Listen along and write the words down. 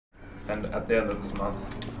and at the end of this month.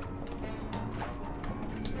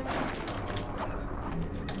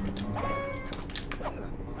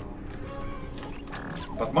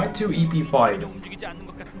 But my 2 EP5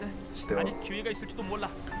 still.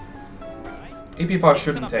 EP5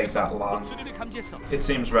 shouldn't take that long. It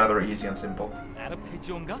seems rather easy and simple.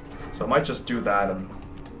 So I might just do that and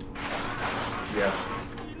yeah.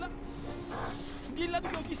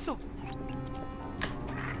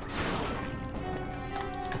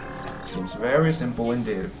 Seems very simple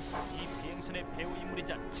indeed.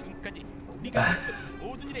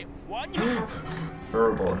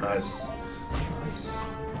 Verbal, nice. Nice.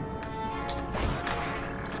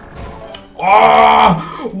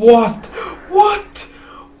 Ah! What? What?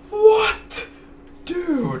 What?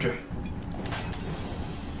 Dude.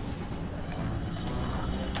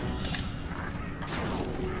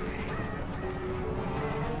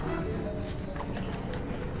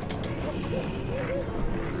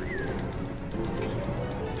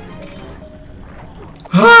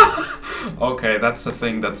 Okay, that's the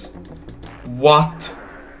thing that's... What?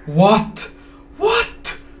 What?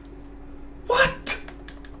 What? What?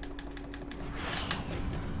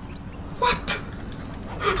 What?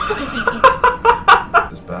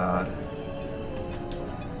 This is bad.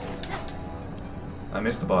 I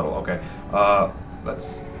missed the bottle, okay.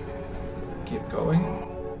 Let's keep going.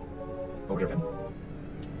 Over again.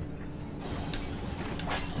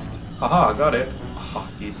 Haha, got it. Haha,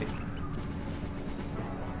 easy.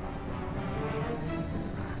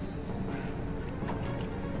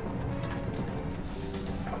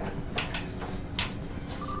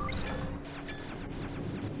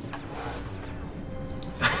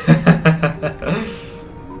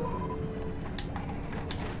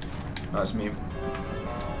 That's me.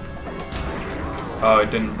 Oh,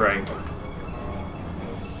 it didn't break.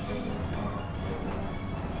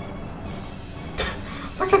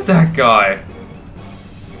 Look at that guy.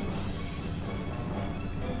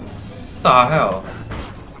 What the hell?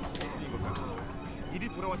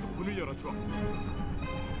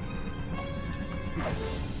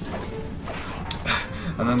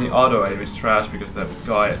 And then the auto aim is trash because that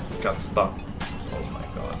guy got stuck. Oh my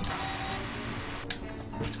god.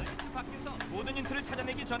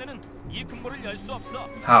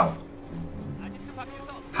 How?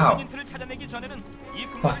 How?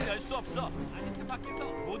 What?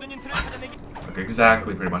 Look,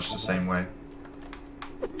 exactly pretty much the same way.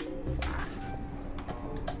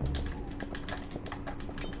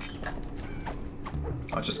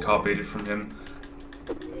 I just copied it from him.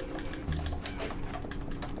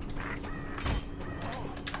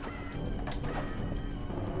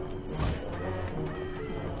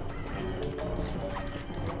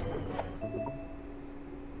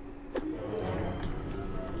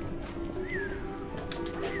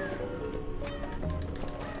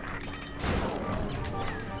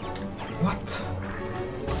 What?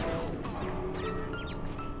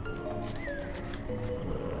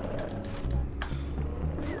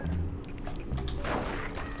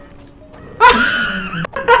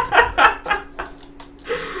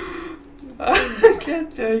 I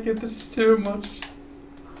can't take it, this is too much.